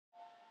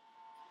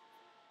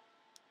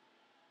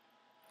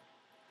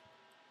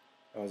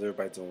How's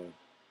everybody doing?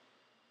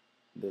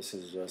 This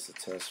is just a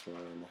test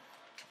run.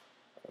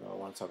 I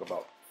want to talk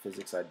about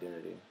physics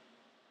identity.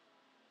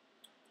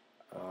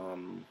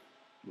 Um,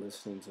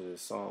 Listening to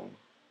this song,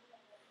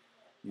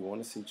 you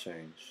want to see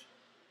change.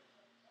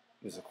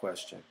 There's a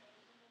question.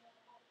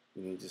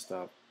 You need to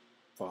stop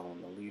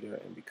following the leader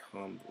and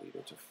become the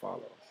leader to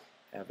follow.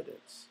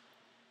 Evidence.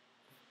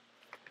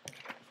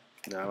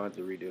 Now, I don't have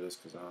to redo this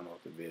because I don't know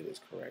if the vid is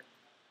correct.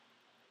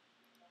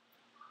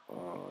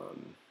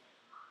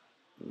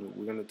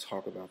 We're going to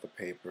talk about the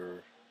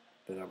paper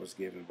that I was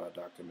given by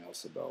Dr. Mel.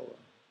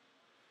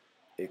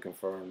 It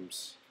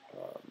confirms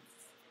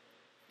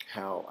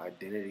how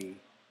identity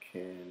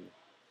can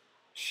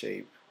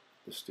shape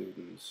the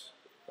student's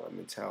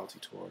mentality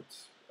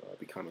towards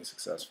becoming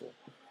successful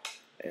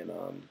in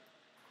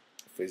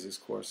physics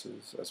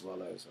courses, as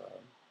well as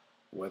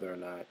whether or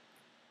not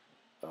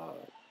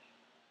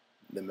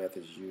the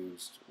methods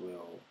used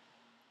will,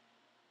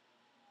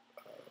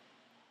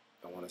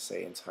 I want to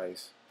say,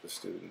 entice the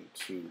student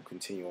to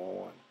continue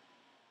on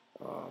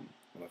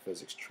a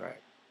physics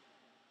track.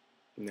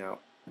 Now,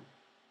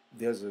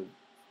 there's an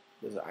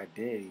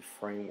identity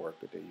framework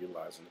that they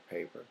utilize in the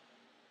paper.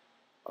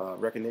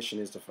 Recognition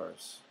is the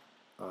first.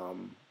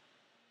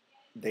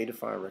 They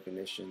define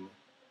recognition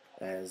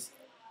as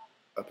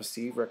a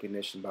perceived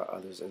recognition by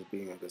others as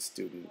being a good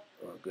student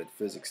or a good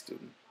physics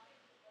student.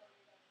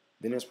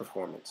 Then there's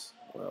performance.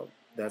 Well,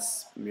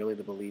 that's merely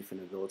the belief in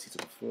the ability to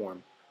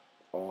perform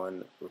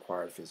on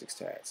required physics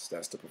tasks.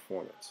 That's the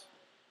performance.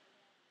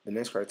 The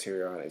next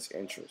criterion is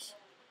interest.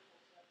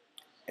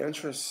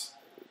 Interest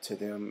to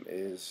them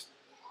is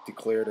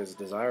declared as a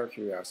desire or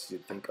curiosity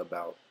to think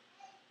about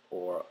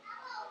or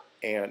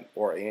and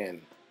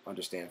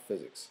understand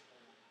physics.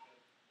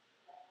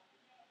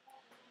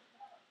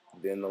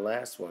 Then the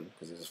last one,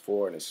 because there's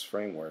four in this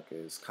framework,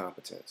 is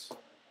competence.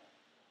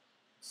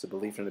 It's the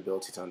belief in the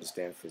ability to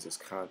understand physics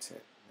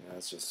content. And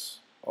that's just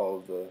all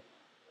of the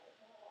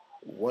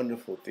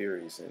wonderful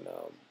theories and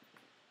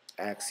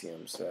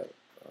axioms that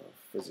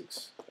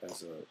physics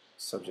as a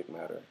subject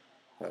matter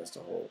has to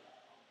hold.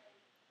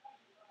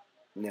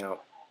 Now,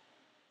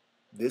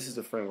 this is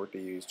the framework they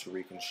use to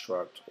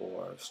reconstruct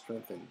or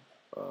strengthen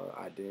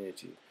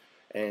identity.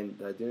 And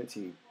the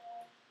identity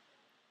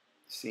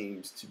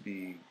seems to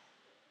be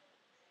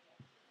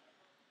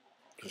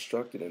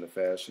constructed in a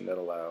fashion that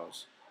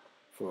allows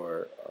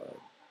for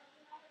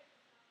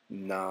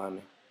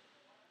non,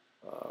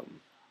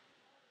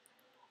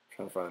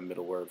 trying to find a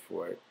middle word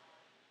for it,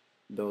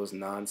 those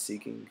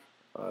non-seeking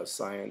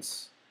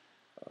science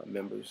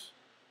members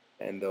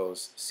and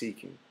those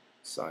seeking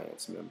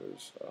science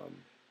members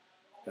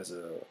as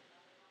a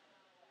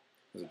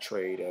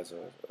trade, as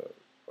a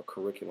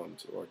curriculum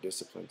or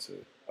discipline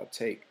to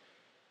uptake.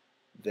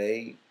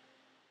 They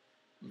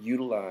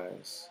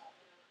utilize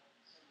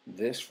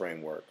this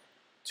framework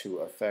to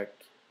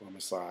affect or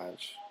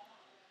massage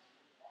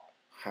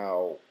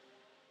how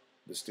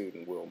the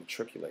student will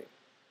matriculate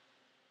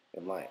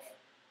in life.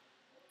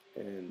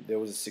 And there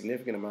was a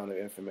significant amount of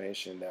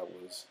information that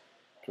was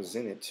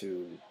presented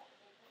to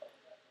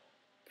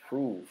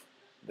prove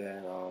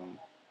that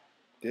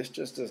this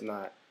just does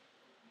not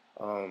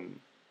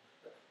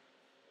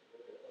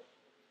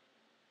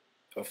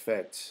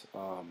affect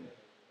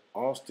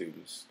all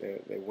students.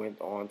 They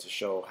went on to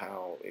show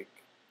how it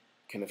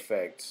can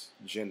affect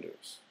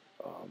genders.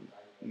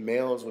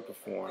 Males would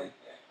perform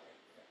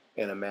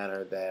in a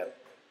manner that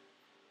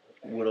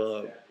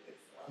would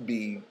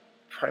be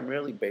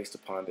primarily based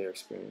upon their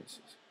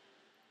experiences.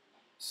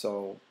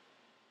 So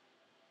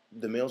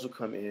the males will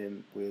come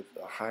in with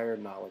a higher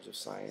knowledge of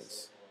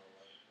science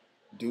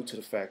due to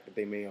the fact that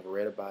they may have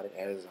read about it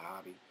as a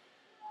hobby,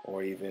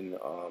 or even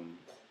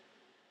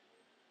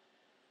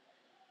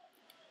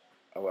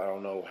I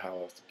don't know how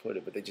else to put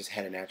it, but they just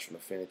had a natural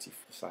affinity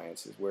for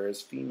sciences.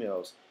 Whereas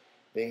females,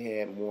 they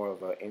had more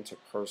of an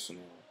interpersonal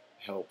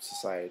help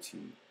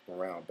society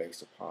morale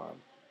based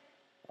upon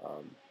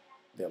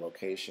their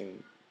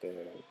location,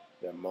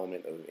 their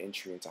moment of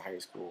entry into high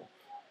school,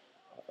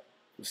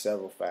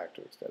 several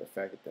factors that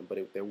affected them,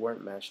 but they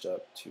weren't matched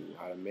up to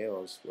how the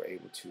males were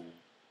able to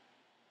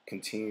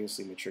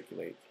continuously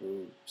matriculate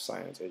through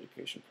science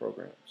education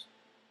programs,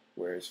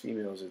 whereas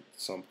females at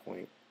some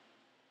point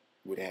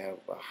would have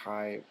a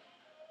high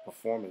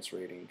performance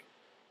rating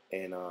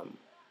and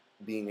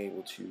being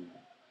able to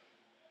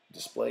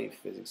display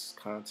physics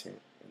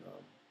content and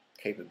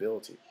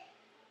capability.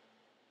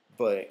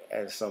 But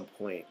at some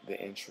point, the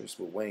interest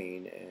would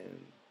wane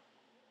and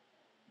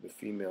the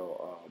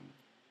female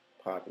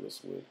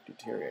populace would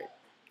deteriorate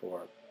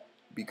or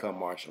become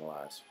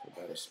marginalized, for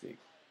better speak.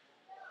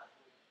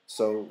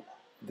 So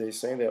they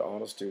say that all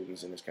the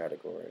students in this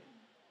category,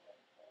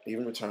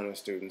 even returning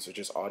students or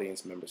just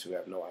audience members who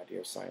have no idea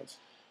of science,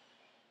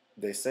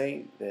 they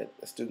say that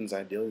a student's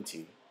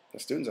identity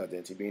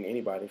being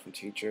anybody from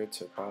teacher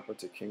to papa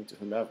to king to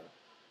whomever,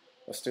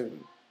 a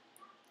student,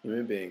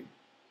 human being,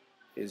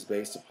 is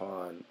based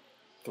upon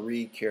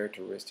three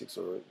characteristics,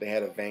 or they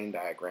had a Venn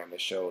diagram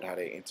that showed how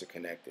they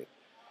interconnected.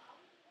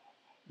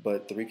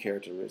 But three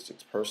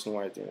characteristics: personal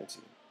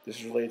identity, This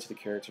is related to the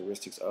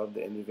characteristics of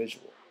the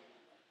individual.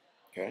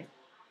 Okay?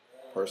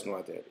 Personal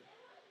identity.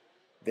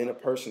 Then a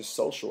person's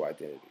social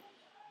identity.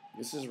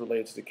 This is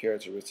related to the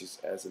characteristics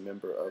as a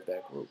member of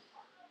that group.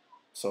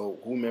 So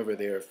whomever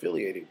they're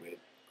affiliated with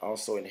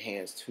also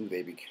enhanced who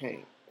they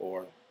became,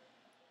 or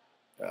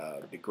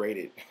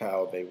degraded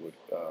how they would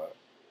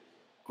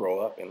grow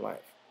up in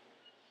life.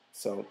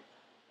 So,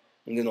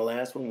 and then the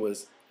last one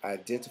was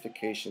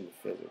identification with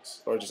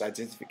physics, or just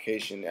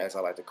identification, as I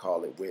like to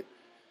call it, with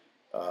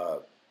uh,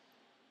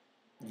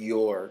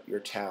 your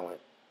talent,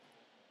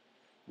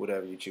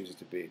 whatever you choose it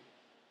to be.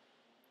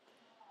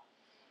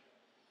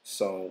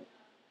 So,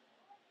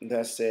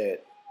 that said,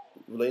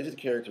 related to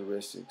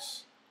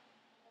characteristics,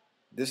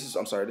 this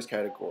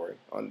category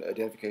on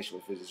identification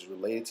with physics is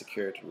related to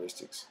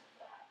characteristics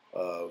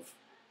of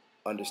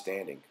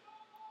understanding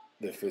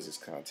the physics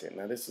content.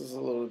 Now, this is a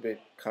little bit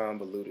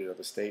convoluted of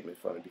a statement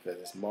for me because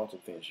there's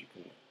multiple things you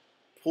can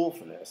pull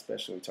from that,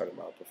 especially when you're talking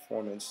about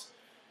performance,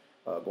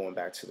 going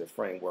back to the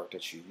framework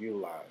that you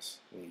utilize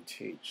when you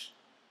teach.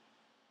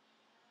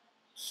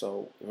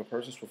 So, if a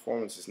person's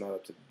performance is not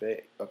up to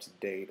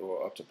date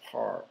or up to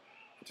par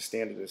with the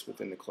standard that's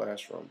within the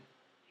classroom,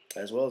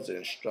 as well as the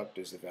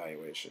instructor's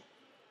evaluation,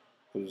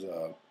 who's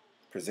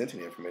presenting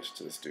the information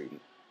to the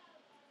student,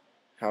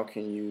 how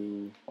can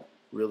you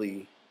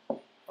really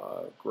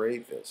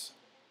grade this?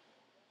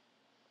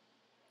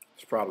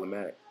 It's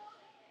problematic.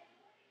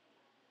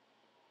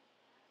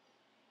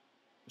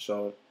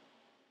 So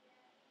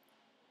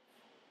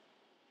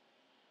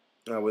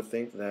I would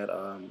think that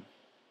I'm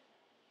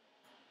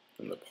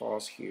going to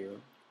pause here.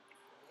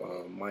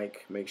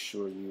 Mike, make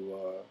sure you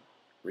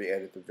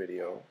re-edit the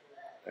video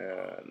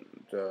and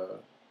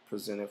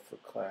present it for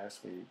class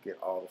when you get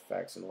all the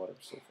facts in order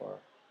so far.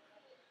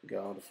 You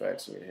got all the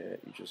facts in your head.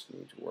 You just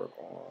need to work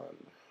on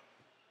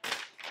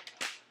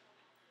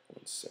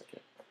 1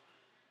 second.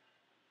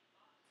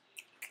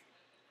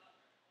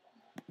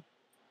 I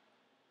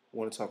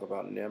want to talk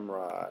about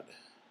Nimrod.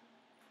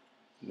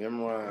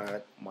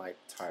 Nimrod, Mike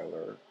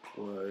Tyler,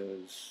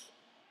 was,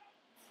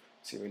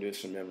 see if we can do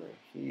this from memory.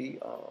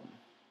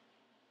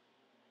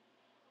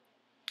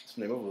 It's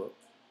the name of a book,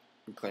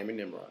 Reclaiming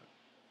Nimrod.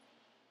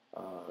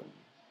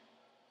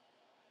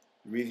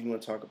 The reason you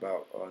want to talk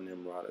about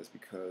Nimrod is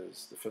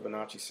because the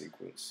Fibonacci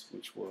sequence,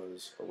 which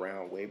was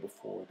around way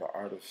before the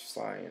art of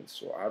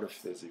science or art of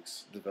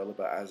physics, developed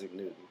by Isaac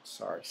Newton.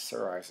 Sorry,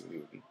 Sir Isaac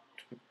Newton.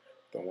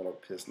 Don't want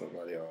to piss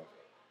nobody off.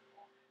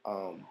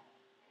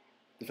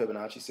 The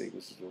Fibonacci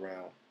sequence is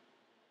around,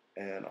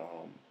 and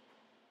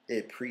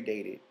it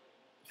predated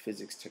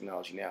physics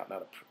technology. Now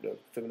the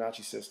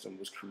Fibonacci system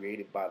was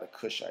created by the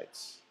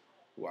Cushites,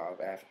 who are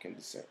of African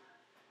descent.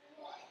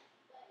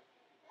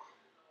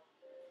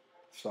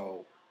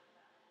 So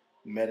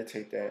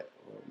meditate that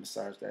or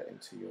massage that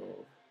into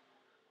your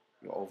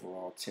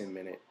overall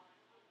 10-minute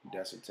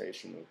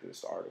dissertation of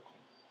this article.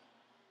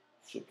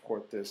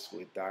 Support this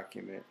with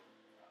document,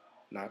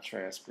 not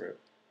transcript.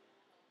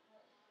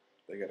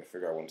 They got to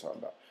figure out what I'm talking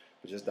about,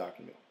 but just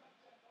document.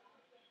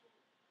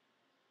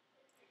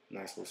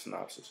 Nice little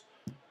synopsis.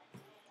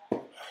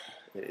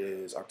 It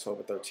is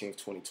October 13th,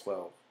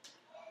 2012.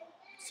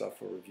 So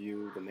for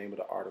review, the name of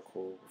the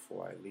article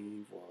before I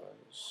leave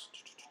was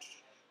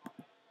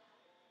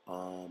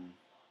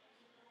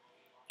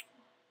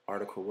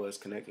article was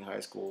Connecting High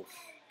School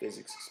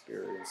Physics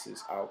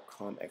Experiences,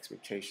 Outcome,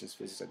 Expectations,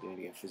 Physics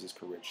Identity, and Physics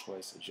Career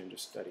Choice, a Gender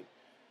Study.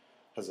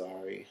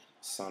 Hazari,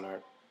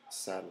 Sonart,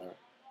 Sadler,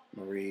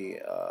 Marie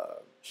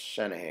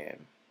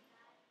Shanahan.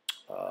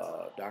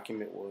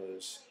 Document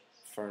was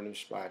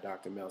furnished by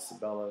Dr. Mel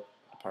Sabella,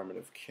 Department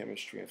of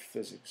Chemistry and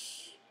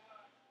Physics.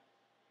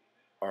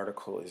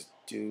 Article is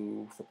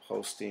due for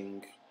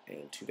posting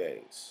in 2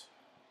 days.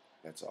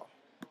 That's all.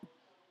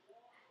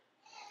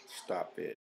 Stop it.